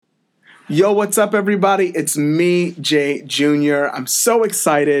Yo, what's up, everybody? It's me, Jay Jr. I'm so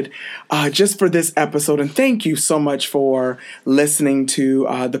excited just for this episode, and thank you so much for listening to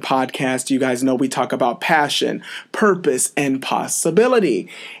the podcast. You guys know we talk about passion, purpose, and possibility.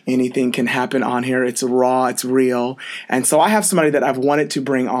 Anything can happen on here. It's raw, it's real. And so I have somebody that I've wanted to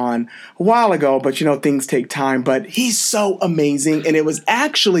bring on a while ago, but you know, things take time. But he's so amazing, and it was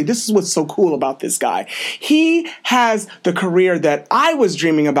actually, this is what's so cool about this guy. He has the career that I was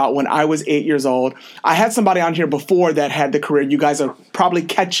dreaming about when I was 8 years old. I had somebody on here before that had the career. You guys are probably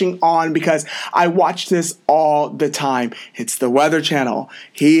catching on because I watch this all the time. It's the Weather Channel.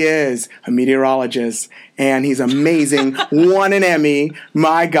 He is a meteorologist and he's amazing. Won an Emmy.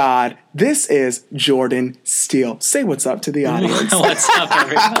 My God. This is Jordan Steele. Say what's up to the audience. What's up,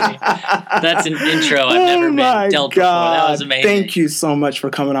 everybody? That's an intro I've never been dealt before. That was amazing. Thank you so much for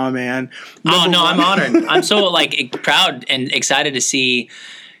coming on, man. I'm honored. I'm so proud and excited to see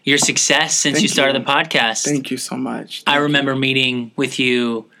your success since you started the podcast. Thank you so much. I remember meeting with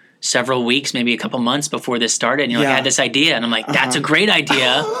you several weeks, maybe a couple months before this started, and you're like, I had this idea, and I'm like, that's a great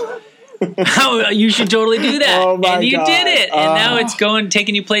idea. You should totally do that. Oh my and you God. did it. And now it's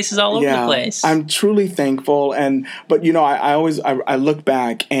taking you places all over the place. I'm truly thankful. But you know, I always look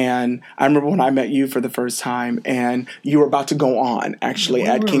back and I remember when I met you for the first time and you were about to go on actually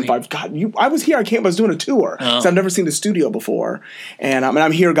at King 5. God, I was here. I was doing a tour. So I've never seen the studio before. And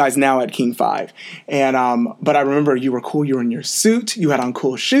I'm here, guys, now at King 5. And but I remember you were cool. You were in your suit. You had on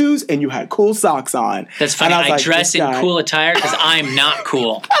cool shoes and you had cool socks on. That's funny. I dress in cool attire because I'm not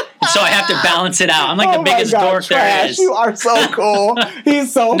cool. So I have to balance it out. I'm like the biggest dork there is. You are so cool.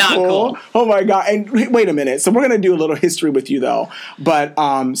 He's so Not cool. Oh my God. And wait a minute. So we're going to do a little history with you though. But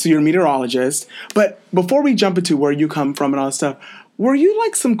so you're a meteorologist. But before we jump into where you come from and all that stuff, were you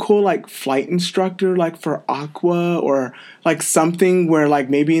like some cool like flight instructor like for Aqua or like something where like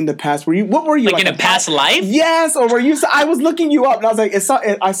maybe in the past what were you like in a past life? Yes, or were you? I was looking you up and I was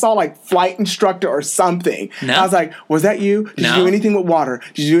like, I saw like flight instructor or something. No. I was like, was that you? Did you do anything with water?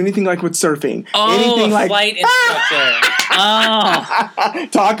 Did you do anything like with surfing? Anything like flight instructor. Oh,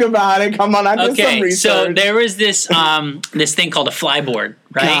 talk about it. Come on, I did some research. So there was this this thing called a flyboard,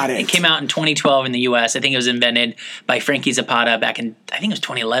 right? Got it. It came out in 2012 in the U.S. I think it was invented by Frankie Zapata back in, I think it was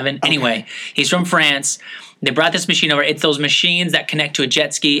 2011. Okay. Anyway, he's from France. They brought this machine over. It's those machines that connect to a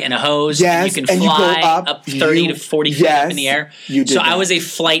jet ski and a hose. Yes, and you can fly up 30 to 40 feet up in the air. You did so that. I was a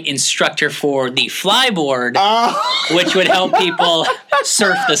flight instructor for the flyboard, which would help people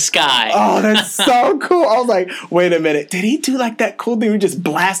surf the sky. Oh, that's so cool. I was like, wait a minute. Did he do like that cool thing where you just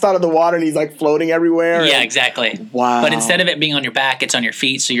blast out of the water and he's like floating everywhere? Yeah, exactly. Wow. But instead of it being on your back, it's on your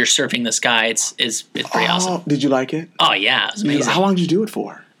feet, so you're surfing the sky. It's pretty awesome. Did you like it? Oh, yeah. It was amazing. How long did you do it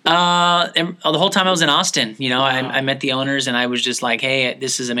for? The whole time I was in Austin, you know, wow. I met the owners and I was just like, hey,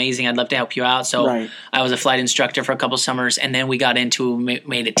 this is amazing. I'd love to help you out. So I was a flight instructor for a couple summers and then we got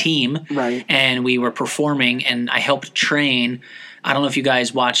made a team and we were performing and I helped train. I don't know if you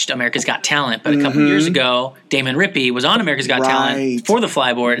guys watched America's Got Talent, but a couple years ago, Damon Rippey was on America's Got Talent for the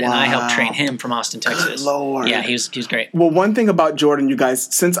flyboard, and I helped train him from Austin, Texas. Good Lord. Yeah, he was great. Well, one thing about Jordan, you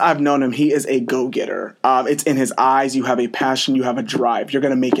guys, since I've known him, he is a go-getter. It's in his eyes. You have a passion. You have a drive. You're going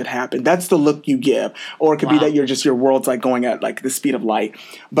to make it happen. That's the look you give. Or it could be that your world's like going at like the speed of light,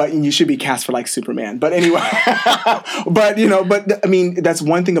 but you should be cast for like Superman. But anyway, but I mean, that's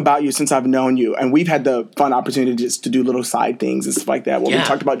one thing about you since I've known you, and we've had the fun opportunity just to do little side things and stuff like that. Well, we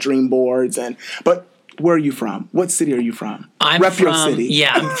talked about dream boards but where are you from? What city are you from? Rep your city.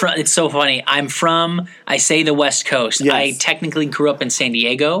 Yeah, I'm from. It's so funny. I'm from, I say the West Coast. Yes. I technically grew up in San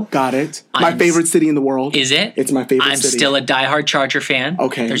Diego. Got it. My favorite city in the world. Is it? It's my favorite city. I'm still a diehard Charger fan.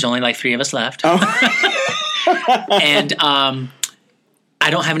 Okay. There's only like 3 of us left. Oh. And I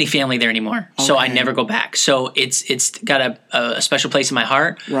don't have any family there anymore, so I never go back. So it's got a special place in my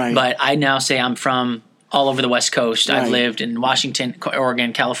heart. Right. But I now say I'm from all over the West Coast. I've lived in Washington,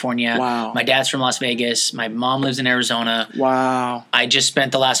 Oregon, California. Wow. My dad's from Las Vegas. My mom lives in Arizona. Wow. I just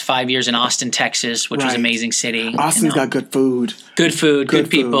spent the last 5 years in Austin, Texas, which was an amazing city. Austin's got good food. Good food, good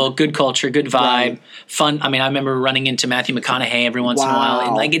people, good culture, good vibe, fun. I mean, I remember running into Matthew McConaughey every once in a while.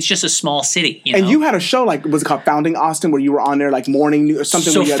 And like, it's just a small city. You know? And you had a show, like, was it called Founding Austin, where you were on there, like, morning news or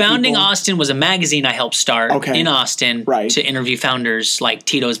something? So Founding Austin was a magazine I helped start in Austin to interview founders like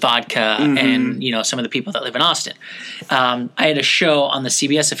Tito's Vodka and, you know, some of the people that live in Austin. I had a show on the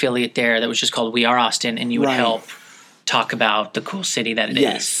CBS affiliate there that was just called We Are Austin, and you would help talk about the cool city that it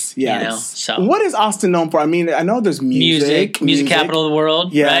is. Yes. You know? So what is Austin known for? I mean, I know there's music capital of the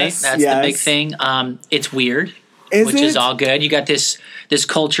world, right? That's the big thing. It's weird. is all good. You got this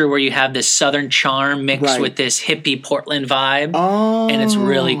culture where you have this Southern charm mixed with this hippie Portland vibe. Oh. And it's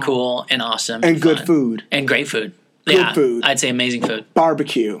really cool and awesome. And good food. And great food. Good food. I'd say amazing food.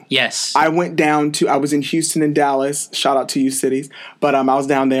 Barbecue. Yes. I was in Houston and Dallas. Shout out to you cities. But I was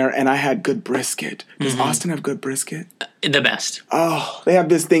down there and I had good brisket. Does Austin have good brisket? The best. Oh, they have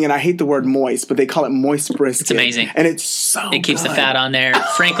this thing, and I hate the word moist, but they call it moist brisket. It's amazing. And it's so It keeps the fat on there.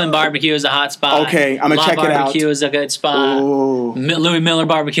 Franklin Barbecue is a hot spot. Okay, I'm going to check it out. Barbecue is a good spot. Ooh. Louis Miller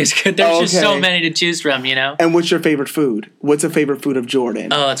Barbecue is good. There's just so many to choose from, you know? And what's your favorite food? What's a favorite food of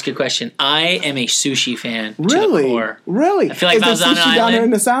Jordan? Oh, that's a good question. I am a sushi fan. Really? To the core. Really? I feel like if I was on an island. down there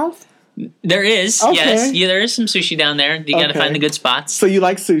in the South? There is, yes. Yeah, there is some sushi down there. You got to find the good spots. So you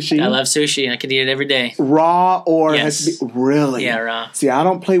like sushi? I love sushi. I could eat it every day. Raw or has to be really? Yeah, raw. See, I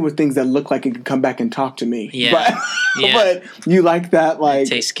don't play with things that look like it can come back and talk to me. Yeah. But you like that, like.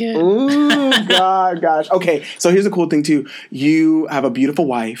 It tastes good. Ooh, gosh. Okay, so here's a cool thing too. You have a beautiful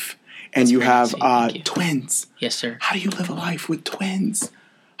wife, and you have twins. Yes, sir. How do you live a life with twins?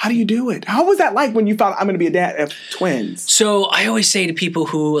 How do you do it? How was that like when you found I'm going to be a dad of twins? So I always say to people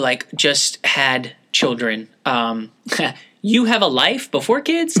who just had children, you have a life before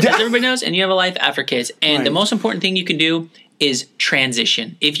kids, as everybody knows, and you have a life after kids. And the most important thing you can do is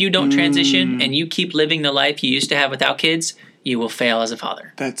transition. If you don't transition and you keep living the life you used to have without kids, you will fail as a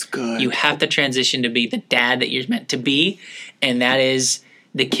father. That's good. You have to transition to be the dad that you're meant to be, and that is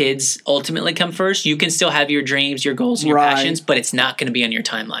the kids ultimately come first. You can still have your dreams, your goals, and your passions, but it's not going to be on your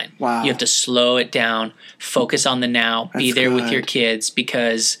timeline. Wow. You have to slow it down, focus on the now, be there with your kids,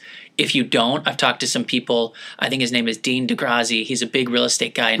 because if you don't, I've talked to some people, I think his name is Dean DeGrazi. He's a big real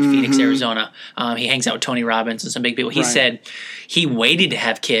estate guy in Phoenix, Arizona. He hangs out with Tony Robbins and some big people. He said he waited to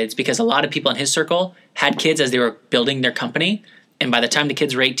have kids because a lot of people in his circle had kids as they were building their company. And by the time the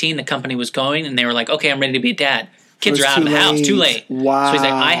kids were 18, the company was going, and they were like, okay, I'm ready to be a dad. Kids are out of the house, too late. Wow. So he's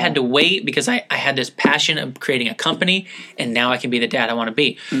like, I had to wait because I had this passion of creating a company, and now I can be the dad I want to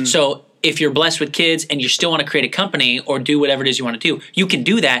be. So if you're blessed with kids and you still want to create a company or do whatever it is you want to do, you can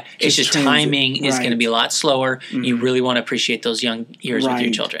do that. It's just timing is going to be a lot slower. You really want to appreciate those young years with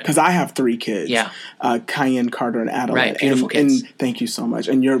your children. Because I have 3 kids. Yeah. Cayenne, Carter, and Adelaide. Right, beautiful kids. And thank you so much.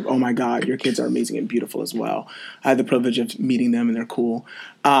 And oh my God, your kids are amazing and beautiful as well. I had the privilege of meeting them, and they're cool.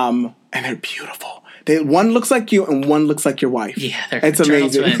 And they're beautiful. One looks like you and one looks like your wife. Yeah, they're it's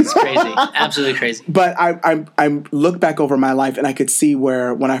amazing. Twins. Crazy. Absolutely crazy. But I look back over my life and I could see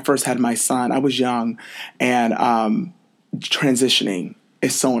where when I first had my son, I was young, and transitioning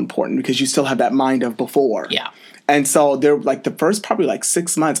is so important because you still have that mind of before. Yeah. And so there, the first probably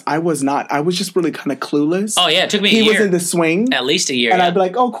 6 months, I was just really kind of clueless. Oh yeah, it took me a year. He was in the swing. At least a year. And I'd be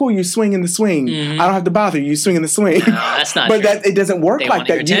like, oh cool, you swing in the swing. I don't have to bother you, swing in the swing. No, that's not but true. It doesn't work like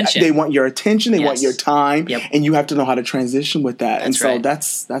that. They want your attention, they want your time, and you have to know how to transition with that. And so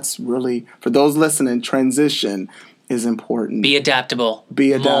that's really, for those listening, transition is important. Be adaptable.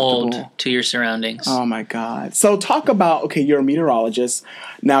 Be adaptable. Mold to your surroundings. Oh my God. So talk about, you're a meteorologist.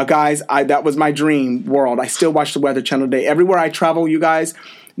 Now guys, that was my dream world. I still watch the Weather Channel today. Everywhere I travel, you guys,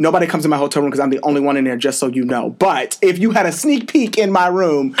 nobody comes in my hotel room because I'm the only one in there, just so you know. But if you had a sneak peek in my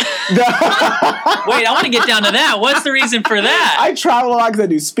room. Wait, I want to get down to that. What's the reason for that? I travel a lot because I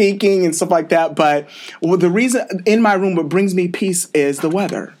do speaking and stuff like that. But the reason in my room, what brings me peace is the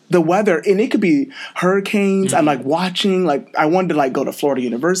weather. The weather, and it could be hurricanes. I'm watching, I wanted to go to Florida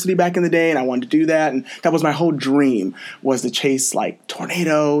University back in the day, and I wanted to do that. And that was my whole dream, was to chase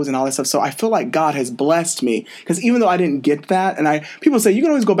tornadoes and all that stuff. So I feel like God has blessed me, because even though I didn't get that, and people say you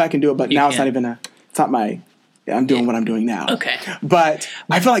can always go back and do it, but now it's not my. I'm doing what I'm doing now. Okay. But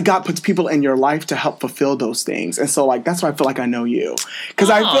I feel like God puts people in your life to help fulfill those things. And so that's why I feel like I know you. Because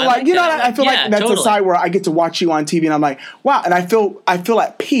I feel I feel like that's a side where I get to watch you on TV and I'm like, wow. And I feel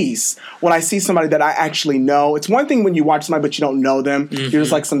at peace when I see somebody that I actually know. It's one thing when you watch somebody but you don't know them. You're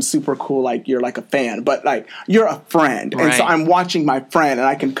just some super cool, you're a fan. But you're a friend. Right. And so I'm watching my friend and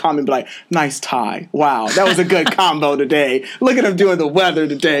I can come and be like, nice tie. Wow, that was a good combo today. Look at him doing the weather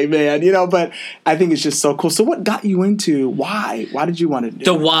today, man. But I think it's just so cool. So what got you into why? Why did you want to do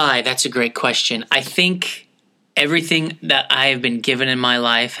the why? That's a great question. I think everything that I have been given in my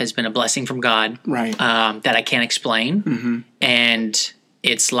life has been a blessing from God, right? That I can't explain, and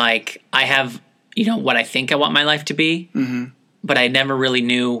it's I have what I think I want my life to be, but I never really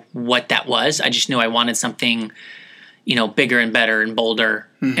knew what that was. I just knew I wanted something, bigger and better and bolder.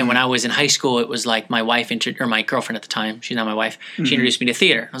 And when I was in high school, it was my wife or my girlfriend at the time, she's not my wife, she introduced me to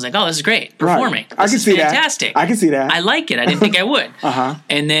theater. I was like, oh, this is great. Performing. Right. I can see fantastic. That. I can see that. I like it. I didn't think I would.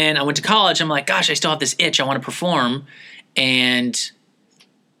 And then I went to college. I'm like, gosh, I still have this itch. I want to perform. And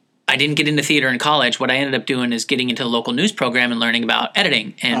I didn't get into theater in college. What I ended up doing is getting into the local news program and learning about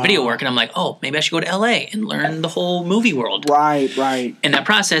editing and video work. And I'm like, oh, maybe I should go to LA and learn the whole movie world. Right. In that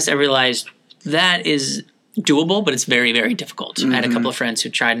process, I realized that is doable, but it's very, very difficult. I had a couple of friends who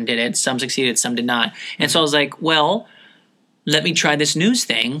tried and did it. Some succeeded, some did not. And so I was like, well, let me try this news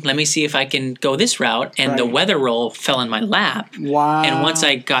thing. Let me see if I can go this route. And the weather role fell in my lap. Wow. And once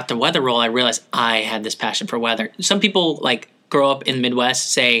I got the weather role, I realized I had this passion for weather. Some people like grow up in the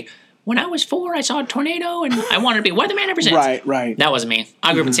Midwest, say, when I was 4, I saw a tornado and I wanted to be a weatherman ever since. Right. That wasn't me.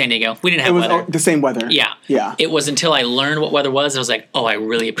 I grew up in San Diego. We didn't have weather. It was the same weather. Yeah. It was until I learned what weather was, I was like, oh, I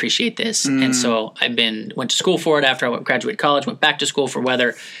really appreciate this. And so went to school for it after I graduated college, went back to school for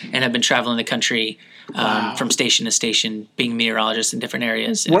weather, and have been traveling the country from station to station, being a meteorologist in different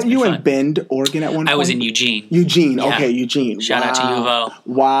areas. Weren't you in Bend, Oregon at one point? I was in Eugene. Okay, Eugene. Shout out to U of O.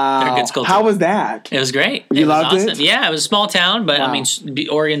 Wow. They're a good school How too. was that? It was great. You loved awesome. it? Yeah, it was a small town, but I mean,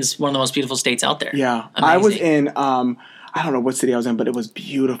 Oregon's one of the most beautiful states out there. Yeah. Amazing. I was in, I don't know what city I was in, but it was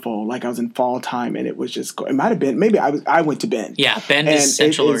beautiful. Like I was in fall time and it was just, it might have been, maybe I went to Bend. Yeah, Bend is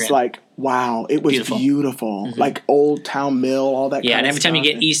Central Oregon. It's like, wow, it was beautiful. Like Old Town Mill, all that kind of stuff. Yeah, and every time you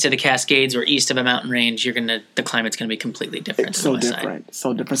get east of the Cascades or east of a mountain range, the climate's going to be completely different. It's so different.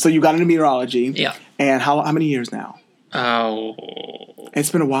 So you got into meteorology. Yeah. And how many years now? Oh. It's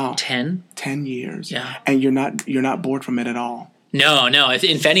been a while. 10. 10 years. Yeah. And you're not bored from it at all. No.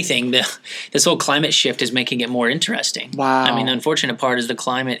 If anything, this whole climate shift is making it more interesting. Wow. I mean, the unfortunate part is the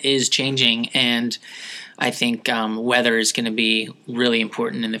climate is changing, and I think weather is going to be really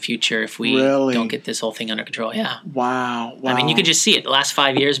important in the future if we don't get this whole thing under control. Yeah. Wow. I mean, you could just see it. The last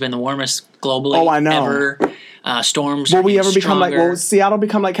 5 years have been the warmest globally ever. Storms. Will we ever become will Seattle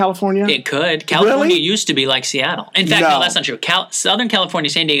become like California? It could. California used to be like Seattle. In fact, no, that's not true. Southern California,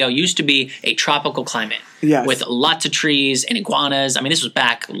 San Diego used to be a tropical climate. Yes. With lots of trees and iguanas. I mean, this was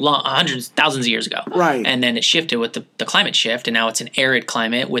back hundreds, thousands of years ago. Right. And then it shifted with the climate shift, and now it's an arid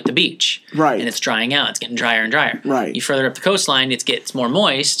climate with the beach. Right. And it's drying out. It's getting drier and drier. Right. You further up the coastline, it gets more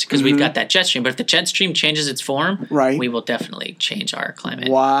moist because we've got that jet stream. But if the jet stream changes its form, we will definitely change our climate.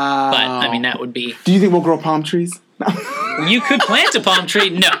 Wow. But, I mean, that would be... Do you think we'll grow palm trees? You could plant a palm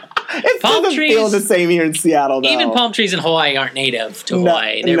tree. No. It doesn't feel the same here in Seattle, though. Even palm trees in Hawaii aren't native to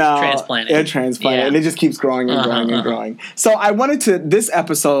Hawaii. They're transplanted. They're transplanted, and it just keeps growing and growing and growing. So I wanted to, this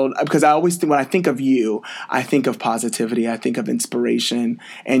episode, because I always think, when I think of you, I think of positivity, I think of inspiration,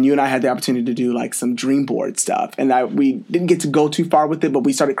 and you and I had the opportunity to do like some dream board stuff, and we didn't get to go too far with it, but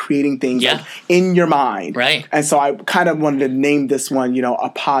we started creating things like, in your mind. Right. And so I kind of wanted to name this one, a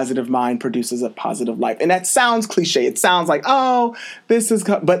positive mind produces a positive life. And that sounds cliche. It sounds like, oh, this is,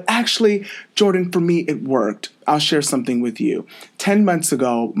 but actually, Jordan, for me, it worked. I'll share something with you. 10 months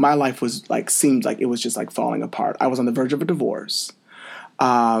ago, my life was seemed like it was just like falling apart. I was on the verge of a divorce.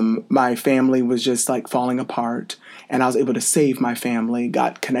 My family was just like falling apart, and I was able to save my family,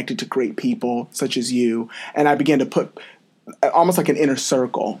 got connected to great people such as you, and I began to put almost like an inner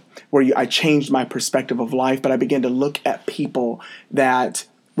circle where I changed my perspective of life, but I began to look at people that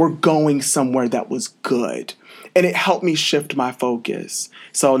were going somewhere that was good. And it helped me shift my focus.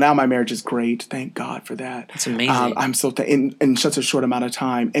 So now my marriage is great. Thank God for that. That's amazing. I'm so in such a short amount of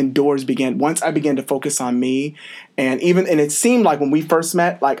time. And doors began once I began to focus on me, and it seemed like when we first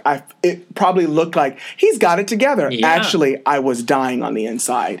met, like it probably looked like he's got it together. Yeah. Actually, I was dying on the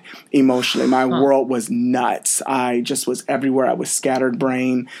inside emotionally. My world was nuts. I just was everywhere. I was scattered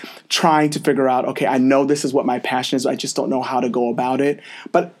brain, trying to figure out, okay, I know this is what my passion is. I just don't know how to go about it.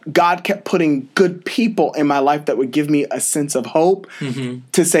 But God kept putting good people in my life that would give me a sense of hope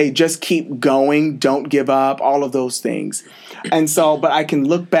to say, just keep going, don't give up, all of those things. And so, but I can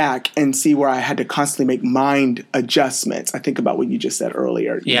look back and see where I had to constantly make mind adjustments. I think about what you just said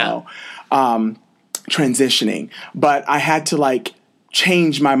earlier, transitioning. But I had to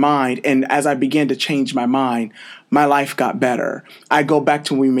change my mind. And as I began to change my mind, my life got better. I go back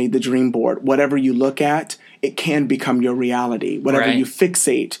to when we made the dream board. Whatever you look at, it can become your reality. Whatever you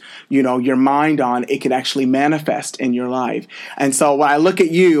fixate, your mind on, it can actually manifest in your life. And so when I look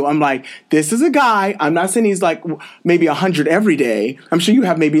at you, I'm like, this is a guy. I'm not saying he's like maybe 100 every day. I'm sure you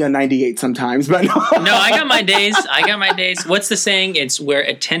have maybe a 98 sometimes, but no. No, I got my days. What's the saying? It's where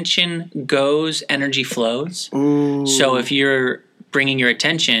attention goes, energy flows. Ooh. So if you're bringing your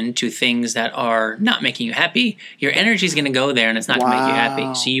attention to things that are not making you happy, your energy is going to go there and it's not going to make you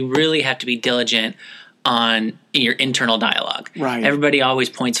happy. So you really have to be diligent on your internal dialogue. Right. Everybody always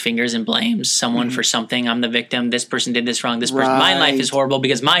points fingers and blames someone for something. I'm the victim. This person did this wrong. This person, my life is horrible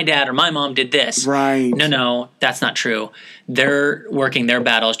because my dad or my mom did this. Right. No, that's not true. They're working their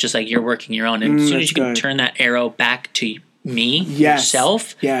battles just like you're working your own. And as soon as you can turn that arrow back to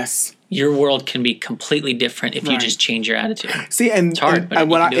yourself, yes, your world can be completely different if you just change your attitude. See, and it's hard,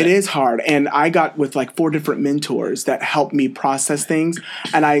 but it is hard. And I got with like 4 different mentors that helped me process things.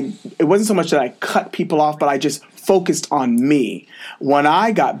 And it wasn't so much that I cut people off, but I just focused on me. When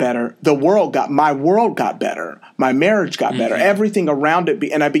I got better, my world got better. My marriage got better. Everything around it.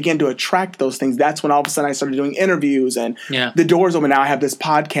 And I began to attract those things. That's when all of a sudden I started doing interviews and the doors open. Now I have this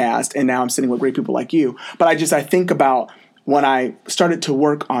podcast and now I'm sitting with great people like you. But I think about when I started to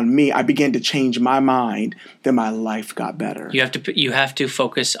work on me, I began to change my mind, then my life got better. You have to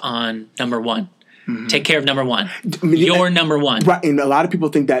focus on number one. Mm-hmm. Take care of number one. You're number one. Right. And a lot of people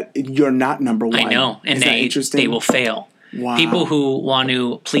think that you're not number one. I know. And they will fail. Wow. People who want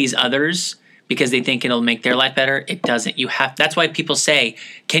to please others because they think it'll make their life better, it doesn't. That's why people say,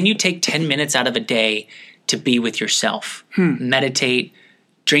 can you take 10 minutes out of a day to be with yourself? Meditate.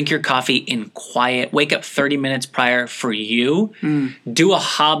 Drink your coffee in quiet. Wake up 30 minutes prior for you. Do a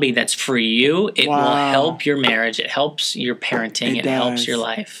hobby that's for you. It will help your marriage. It helps your parenting. It helps your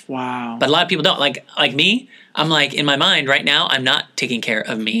life. Wow. But a lot of people don't. Like me, I'm like, in my mind right now, I'm not taking care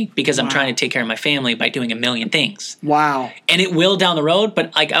of me because I'm trying to take care of my family by doing a million things. Wow. And it will down the road.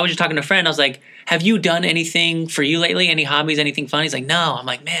 But like I was just talking to a friend. I was like, have you done anything for you lately? Any hobbies, anything fun? He's like, no. I'm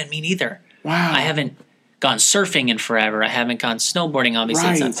like, man, me neither. Wow. I haven't gone surfing in forever. I haven't gone snowboarding. Obviously,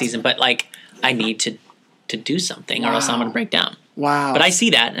 it's not season, but like I need to do something, or else I'm going to break down. Wow. But I see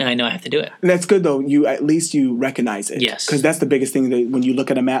that, and I know I have to do it. And that's good, though. At least you recognize it. Yes. Because that's the biggest thing, that when you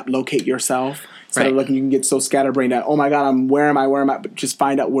look at a map, locate yourself. Instead of looking, you can get so scatterbrained at, oh my God, where am I? But just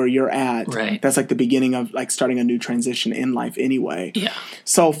find out where you're at. Right. That's like the beginning of like starting a new transition in life anyway. Yeah.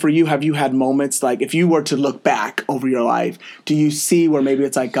 So for you, have you had moments, like if you were to look back over your life, do you see where maybe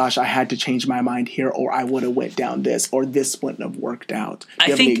it's like, gosh, I had to change my mind here, or I would have went down this, or this wouldn't have worked out? Do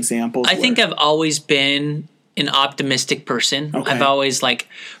you have any examples? I think I've always been an optimistic person. Okay. I've always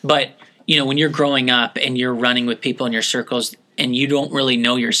but you know, when you're growing up and you're running with people in your circles and you don't really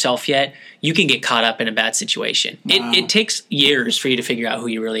know yourself yet, you can get caught up in a bad situation. Wow. It takes years for you to figure out who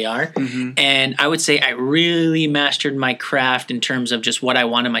you really are. Mm-hmm. And I would say I really mastered my craft in terms of just what I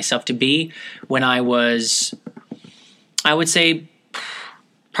wanted myself to be when I was, I would say,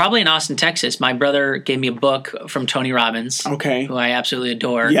 probably in Austin, Texas. My brother gave me a book from Tony Robbins, who I absolutely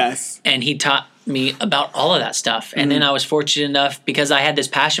adore. Yes. And he taught me about all of that stuff. And then I was fortunate enough, because I had this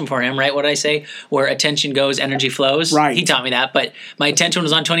passion for him, right? What did I say? Where attention goes, energy flows. Right. He taught me that. But my attention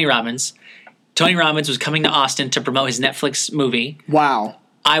was on Tony Robbins. Tony Robbins was coming to Austin to promote his Netflix movie. Wow.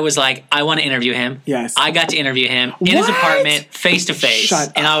 I was like, I want to interview him. Yes. I got to interview him in his apartment, face to face.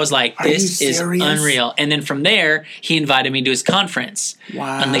 And I was like, this is unreal. And then from there, he invited me to his conference.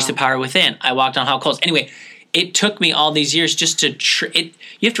 Wow. Unleash the Power Within. I walked on hot coals. Anyway, it took me all these years just to you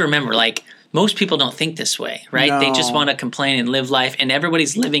have to remember, like, most people don't think this way, right? No. They just want to complain and live life, and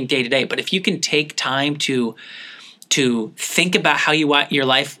everybody's living day to day. But if you can take time to think about how you want your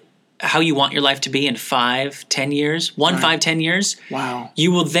life to be in 5-10 years, 5-10 years, wow,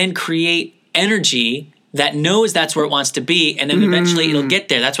 you will then create energy that knows that's where it wants to be, and then eventually it'll get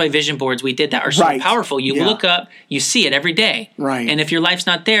there. That's why vision boards, we did that, are so powerful. You look up, you see it every day. Right. And if your life's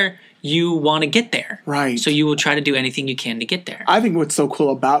not there, you want to get there. Right. So you will try to do anything you can to get there. I think what's so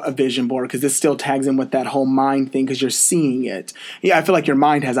cool about a vision board, because this still tags in with that whole mind thing, because you're seeing it. Yeah, I feel like your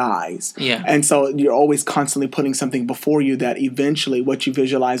mind has eyes. Yeah. And so you're always constantly putting something before you that eventually what you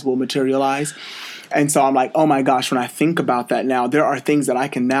visualize will materialize. And so I'm like, oh my gosh, when I think about that now, there are things that I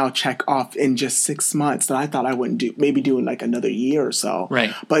can now check off in just 6 months that I thought I wouldn't do, maybe do in like another year or so.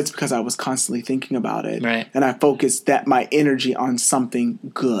 Right. But it's because I was constantly thinking about it. Right. And I focused my energy on something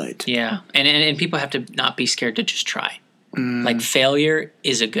good. Yeah. And people have to not be scared to just try. Like, failure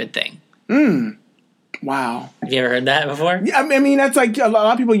is a good thing. Wow. Have you ever heard that before? Yeah, I mean, that's like a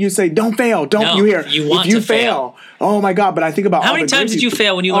lot of people, you say, don't fail. You hear, you want if you to fail. Oh my God. But I think about how many times did you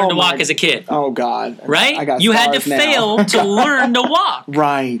fail when you learned to walk as a kid? Oh God. Right? You had to fail to learn to walk.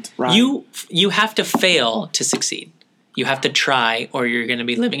 Right. You have to fail to succeed. You have to try, or you're going to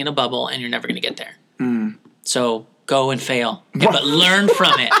be living in a bubble and you're never going to get there. So go and fail. But learn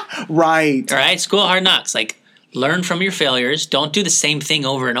from it. Right. All right? School of Hard Knocks. Like, learn from your failures. Don't do the same thing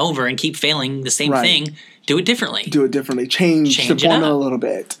over and over and keep failing the same thing. Do it differently. Change the formula a little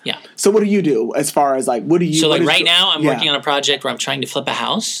bit. Yeah. So what do you do as far as like, what do you... So like right now I'm working on a project where I'm trying to flip a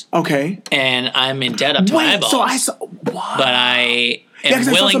house. Okay. And I'm in debt up to my eyeballs. So I saw... Wow. But I am willing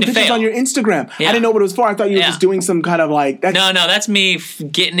to fail. I saw some pictures on your Instagram. Yeah. I didn't know what it was for. I thought you were just doing some kind of like... No, that's me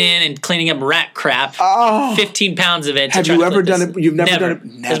getting in and cleaning up rat crap. 15 pounds of it. Have you ever done it? You've never done it?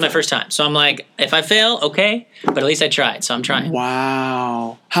 Never. This is my first time. So I'm like, if I fail, okay. But at least I tried. So I'm trying.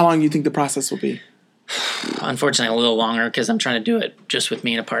 Wow. How long do you think the process will be? Unfortunately, a little longer because I'm trying to do it just with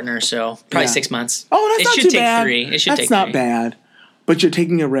me and a partner. So probably 6 months. Oh, that's not too bad. It should take 3. That's not bad. But you're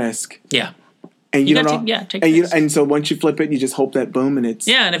taking a risk. Yeah. And you don't know. Take risks. And so once you flip it, you just hope that boom and it's.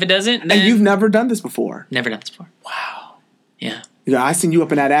 Yeah, and if it doesn't, then. And you've never done this before. Never done this before. Wow. Yeah. Yeah, I seen you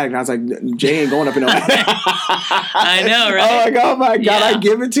up in that attic, and I was like, Jay ain't going up in no attic. I know, right? Oh my God, I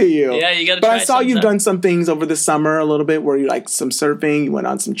give it to you. Yeah, you got to try. But I saw you've done some things over the summer a little bit, where you like some surfing, you went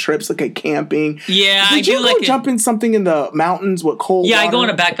on some trips, like at camping. Yeah, Did you go jump in something in the mountains with cold water? I go on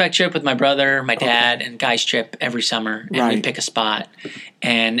a backpack trip with my brother, my dad, and guys trip every summer, and we pick a spot.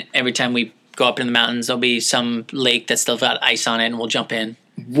 And every time we go up in the mountains, there'll be some lake that's still got ice on it, and we'll jump in.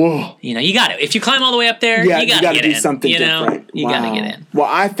 Whoa! You got it. If you climb all the way up there, you got to do something different. You got to get in. Well,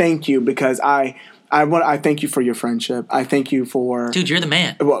 I thank you because I thank you for your friendship. I thank you for dude. You're the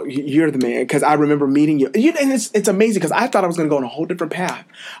man. Well, you're the man because I remember meeting you. And it's amazing because I thought I was going to go on a whole different path.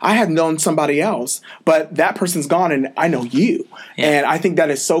 I had known somebody else, but that person's gone, and I know you. Yeah. And I think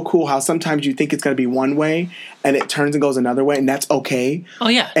that is so cool. How sometimes you think it's going to be one way, and it turns and goes another way, and that's okay. Oh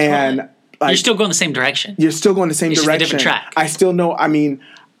yeah, and. Totally. You're still going the same direction. You're still going the same direction. Just a different track. I still know. I mean,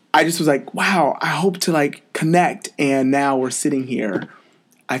 I just was like, wow. I hope to like connect, and now we're sitting here.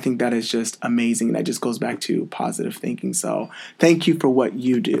 I think that is just amazing, and that just goes back to positive thinking. So, thank you for what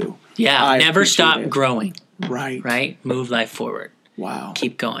you do. Yeah, never stop growing. Right. Right. Move life forward. Wow.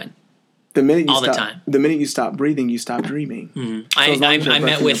 Keep going. The minute you stop breathing, you stop dreaming. Mm-hmm. So I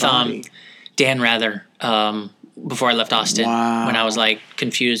met with Dan Rather. Before I left Austin, when I was like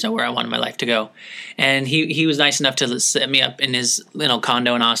confused on where I wanted my life to go, and he was nice enough to set me up in his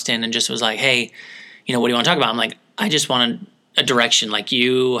condo in Austin, and just was like, hey, what do you want to talk about? I'm like, I just want a direction. Like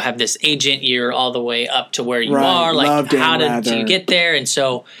you have this agent, you're all the way up to where you are. Like how did you get there? And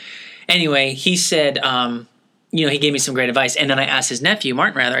so anyway, he said, he gave me some great advice. And then I asked his nephew,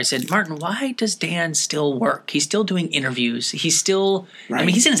 Martin Rather, I said, Martin, why does Dan still work? He's still doing interviews. He's still,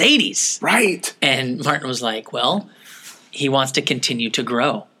 he's in his 80s. Right. And Martin was like, well, he wants to continue to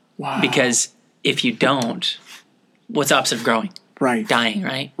grow. Wow. Because if you don't, what's the opposite of growing? Right. Dying,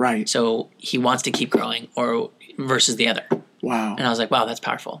 right? Right. So he wants to keep growing versus the other. Wow. And I was like, wow, that's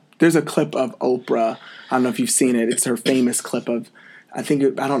powerful. There's a clip of Oprah. I don't know if you've seen it. It's her famous clip of, I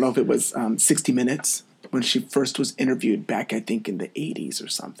don't know if it was 60 Minutes. When she first was interviewed back, I think in the 80s or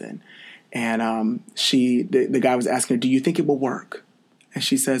something. And the guy was asking her, do you think it will work? And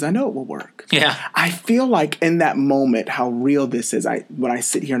she says, I know it will work. Yeah. I feel like in that moment, how real this is. When I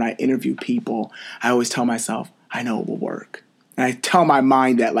sit here and I interview people, I always tell myself, I know it will work. And I tell my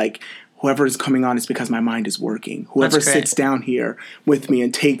mind that like, whoever is coming on is because my mind is working. Whoever sits down here with me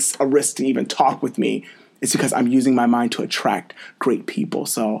and takes a risk to even talk with me, it's because I'm using my mind to attract great people.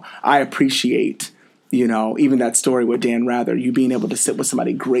 So I appreciate even that story with Dan Rather, you being able to sit with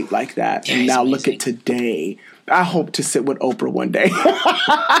somebody great like that. Yeah, and now look at today. I hope to sit with Oprah one day.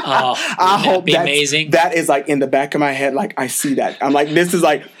 I hope that's amazing. That is like in the back of my head, like I see that. I'm like, this is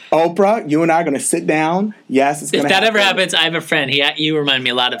like, Oprah, you and I are going to sit down. Yes, it's going to happen. If that ever happens, I have a friend. You remind me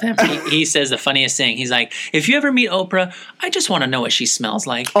a lot of him. He says the funniest thing. He's like, if you ever meet Oprah, I just want to know what she smells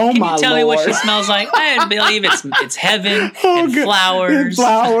like. Oh, Can you tell me what she smells like? I believe it's heaven and flowers. And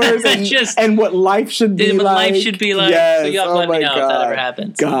flowers and what life should be like. What life should be like. Yes. So you have to let me know if that ever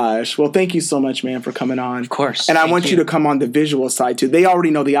happens. Gosh. Well, thank you so much, man, for coming on. Of course. And I want you to come on the visual side, too. They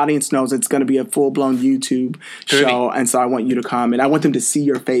already know, the audience knows it's going to be a full-blown YouTube show. And so I want you to come. And I want them to see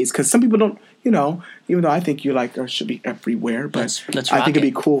your face. Because some people don't, even though I think you should be everywhere, but I think it'd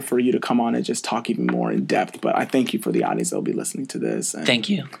be cool for you to come on and just talk even more in depth. But I thank you for the audience that'll be listening to this. And thank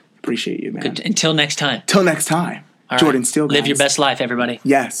you. Appreciate you, man. Good. Until next time. Till next time. All Jordan right. Steele, guys. Live your best life, everybody.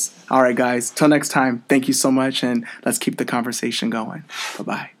 Yes. All right, guys. Till next time. Thank you so much, and let's keep the conversation going.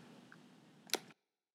 Bye-bye.